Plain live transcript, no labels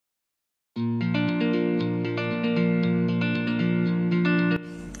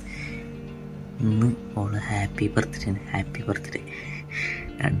Happy birthday happy birthday.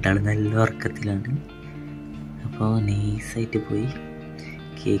 രണ്ടാൾ നല്ല ഉറക്കത്തിലാണ്. അപ്പോൾ നൈസായിട്ട് പോയി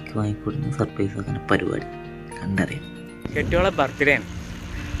കേക്ക് വാങ്ങിക്കൊടുന്ന് സർപ്രൈസ് ആക്കുന്ന പരിപാടി കണ്ടറിയാം. കെട്ടിയോളെ ബർത്ത്ഡേ ആണ്.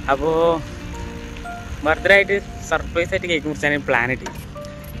 അപ്പോൾ ബർത്ത്ഡേ ആയിട്ട് സർപ്രൈസ് ആയിട്ട് കേക്ക് മുറിച്ചാണ് പ്ലാൻ ഇട്ടി.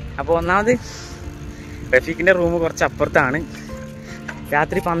 അപ്പോൾ ഒന്നാമത് റഫീഖിൻ്റെ റൂം കുറച്ച് അപ്പുറത്താണ്.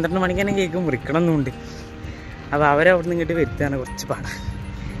 രാത്രി 12 മണിക്ക് തന്നെ കേക്ക് മുറിക്കണം എന്നുണ്ട്. അപ്പോൾ അവരവിടെ നിന്ന് ഇങ്ങോട്ട് വരുത്താണ് കുറച്ച് പാട്.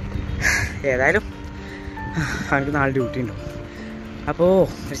 ഏതായാലും അവർക്ക് നാളെ ഡ്യൂട്ടി ഉണ്ടാവും. അപ്പോൾ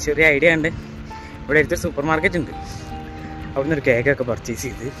ഒരു ചെറിയ ഐഡിയ ഉണ്ട്. ഇവിടെ അടുത്തൊരു സൂപ്പർ മാർക്കറ്റ് ഉണ്ട്. അവിടെ നിന്നൊരു കേക്കൊക്കെ പർച്ചേസ്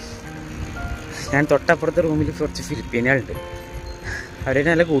ചെയ്ത് ഞാൻ തൊട്ടപ്പുറത്തെ റൂമിൽ കുറച്ച് ഫിലിപ്പീനുകളുണ്ട്. അവരെ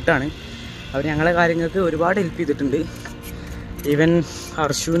നല്ല കൂട്ടാണ്. അവർ ഞങ്ങളെ കാര്യങ്ങൾക്ക് ഒരുപാട് ഹെൽപ്പ് ചെയ്തിട്ടുണ്ട്. ഈവൻ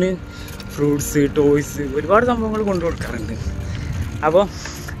ഹർഷുവിന് ഫ്രൂട്ട്സ്, ടോയ്സ്, ഒരുപാട് സംഭവങ്ങൾ കൊണ്ടു കൊടുക്കാറുണ്ട്. അപ്പോൾ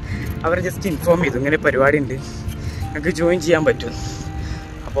അവരെ ജസ്റ്റ് ഇൻഫോം ചെയ്തു ഇങ്ങനെ പരിപാടി ഉണ്ട്, ഞങ്ങൾക്ക് ജോയിൻ ചെയ്യാൻ പറ്റും.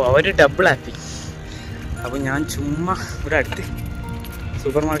 അപ്പോൾ അവർ ഡബിൾ ഹാപ്പി. അപ്പോൾ ഞാൻ ചുമ്മാ ഇവിടെ അടുത്ത്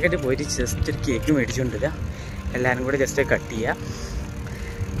സൂപ്പർ മാർക്കറ്റിൽ പോയിട്ട് ജസ്റ്റ് ഒരു കേക്ക് മേടിച്ചുകൊണ്ടില്ല. എല്ലാവരും കൂടെ ജസ്റ്റ് കട്ട് ചെയ്യുക,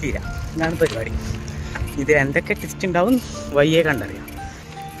 തീരാം. ഇതാണ് പരിപാടി. ഇത് എന്തൊക്കെ ടെസ്റ്റ് ഉണ്ടാവും വയ്യേ കണ്ടറിയാം.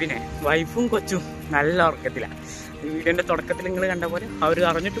 പിന്നെ വൈഫും കൊച്ചും നല്ല ഉറക്കത്തിലാണ്. വീടിൻ്റെ തുടക്കത്തിൽ നിങ്ങൾ കണ്ട പോലെ അവർ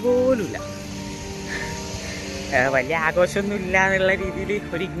അറിഞ്ഞിട്ട് പോലുമില്ല. വലിയ ആഘോഷമൊന്നും ഇല്ല എന്നുള്ള രീതിയിൽ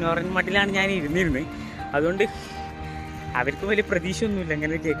ഒരു ഇഗ്നോറൻറ്റ് മട്ടിലാണ് ഞാൻ ഇരുന്നിരുന്നത്. അതുകൊണ്ട് അവർക്ക് വലിയ പ്രതീക്ഷയൊന്നുമില്ല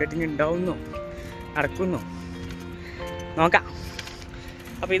ഇങ്ങനെ കേക്ക് കട്ടിങ് ഉണ്ടാവുന്നോ നടക്കുന്നോ നോക്കാം.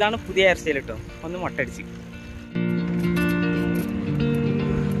 അപ്പോൾ ഇതാണ് പുതിയ ഹെയർ സ്റ്റൈൽ കേട്ടോ. ഒന്ന് മൊട്ടടിച്ച്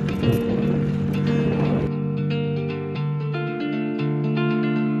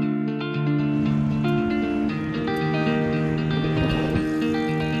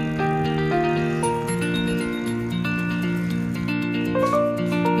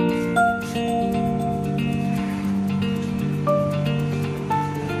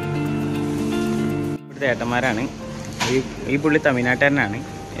ഏട്ടന്മാരാണ്. ഈ പുള്ളി തമിഴ്നാട്ടുകാരനാണ്.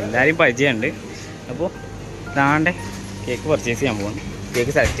 എല്ലാവരും പരിചയമുണ്ട്. അപ്പോൾ ദാണ്ടെ കേക്ക് പർച്ചേസ് ചെയ്യാൻ പോകുന്നു.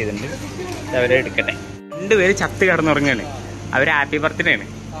 കേക്ക് സെലക്ട് ചെയ്തിട്ടുണ്ട്. അവരെ എടുക്കട്ടെ. 2 പേര് ചത്ത് കിടന്നുറങ്ങുകയാണ്. അവർ ഹാപ്പി ബർത്ത്ഡേ ആണ്.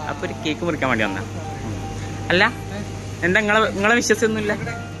 അപ്പോൾ ഒരു കേക്ക് മുറിക്കാൻ വേണ്ടി വന്നാ. അല്ല എന്താ നിങ്ങളെ വിശ്വസമൊന്നുമില്ല?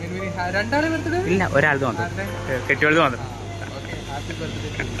 ഇല്ല, ഒരാളത് മാത്രം, കെട്ടിയോളത് മാത്രം.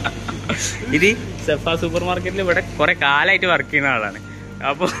 ഇത് സെഫ സൂപ്പർ മാർക്കറ്റിൽ ഇവിടെ കുറെ കാലമായിട്ട് വർക്ക് ചെയ്യുന്ന ആളാണ്.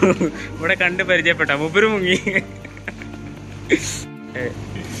 അപ്പോൾ ഇവിടെ കണ്ട് പരിചയപ്പെട്ട മൂപ്പര് മുങ്ങി.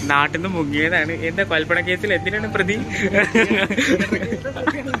 നാട്ടിൽ നിന്ന് മുങ്ങിയതാണ്. എന്താ കൊലപ്പണ കേസിൽ എന്തിനാണ് പ്രതി?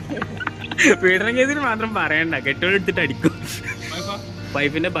 പീഡന കേസിൽ മാത്രം പറയണ്ട, കെട്ടോട് എടുത്തിട്ട് അടിക്കും.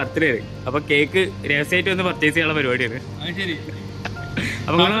 വൈഫിന്റെ ബർത്ത്ഡേ ആണ്. അപ്പൊ കേക്ക് രഹസ്യമായിട്ട് ഒന്ന് പർച്ചേസ് ചെയ്യാനുള്ള പരിപാടിയാണ്.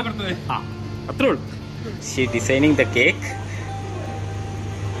 അപ്പൊ അത്രേ ഉള്ളൂ. She designing the cake.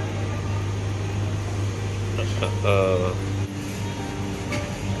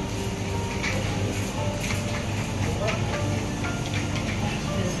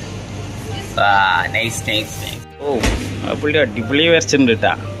 ഓ പുള്ളി അടിപൊളി വരച്ചിട്ടുണ്ട്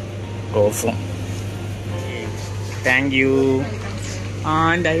കേട്ടാ. റോസും. Thank you.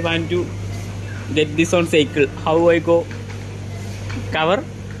 And I want to get this on cycle. How I go? Cover.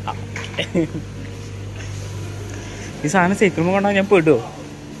 ഈ സാധനം സൈക്കിൾ കൊണ്ടാ ഞാൻ പെടുവോ?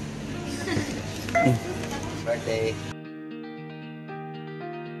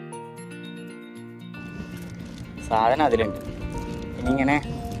 സാധനം അതിലുണ്ട്. ഇനിയിങ്ങനെ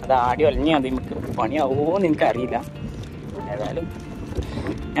അത് ആടി ഒലഞ്ഞ് അത് നമുക്ക് പണിയാവുമോയെന്ന് എനിക്കറിയില്ല. ഏതായാലും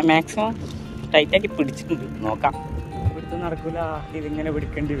ഞാൻ മാക്സിമം ടൈറ്റാക്കി പിടിച്ചിട്ടുണ്ട്. നോക്കാം. ഇവിടുത്തെ നടക്കില്ല, ഇതിങ്ങനെ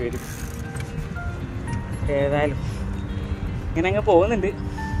പിടിക്കേണ്ടി വരും. ഏതായാലും ഇങ്ങനെ അങ്ങ് പോകുന്നുണ്ട്.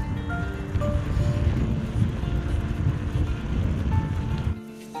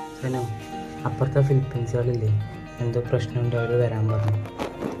 അപ്പുറത്തെ ഫിലിപ്പീൻസുകളില്ലേ, എന്തോ പ്രശ്നമുണ്ട്, അവർ വരാൻ പറഞ്ഞു.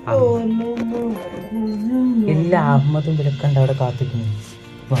 ഇല്ല, അഹമ്മദും ഇവരൊക്കെ ഉണ്ട് അവിടെ കാത്തിക്കുന്നു.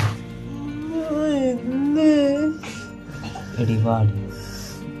 എടിവാടി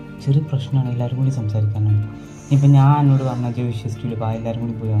ചെറിയ പ്രശ്നമാണ്, എല്ലാവരും കൂടി സംസാരിക്കാനാണ്. ഇപ്പം ഞാൻ എന്നോട് പറഞ്ഞാൽ വിശ്വസിച്ചില്ല. എല്ലാവരും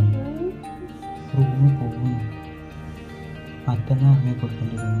കൂടി പോയി വന്നു റൂമിൽ പോകുന്നു. മറ്റന്നാ ഇറങ്ങി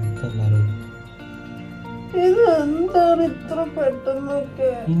കൊടുക്കേണ്ടി എല്ലാവരും.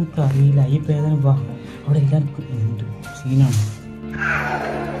 എനിക്കറിയില്ല. ഈ പേദന വാ, അവിടെ എല്ലാവർക്കും ഉണ്ട്, സീനാണ്.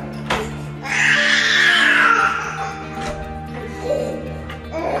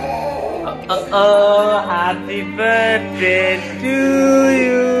 Oh, happy birthday to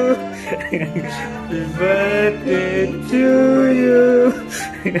you. Happy birthday to you.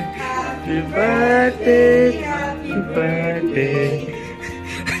 Happy birthday. Happy birthday.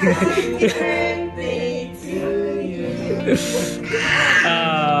 Happy birthday to you.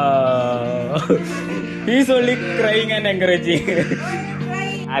 He's only crying and encouraging.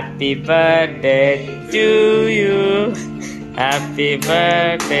 Happy birthday to you. Happy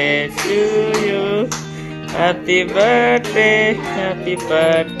birthday to you. Happy birthday, happy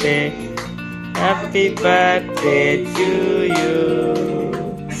birthday, happy birthday to you.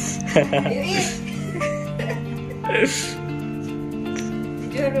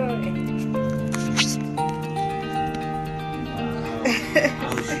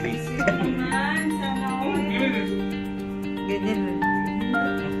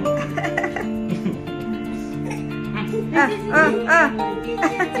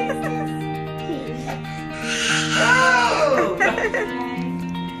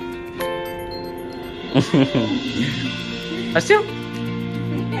 Ashu?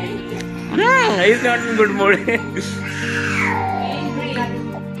 He's not in good mood.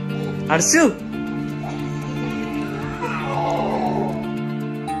 Arshu?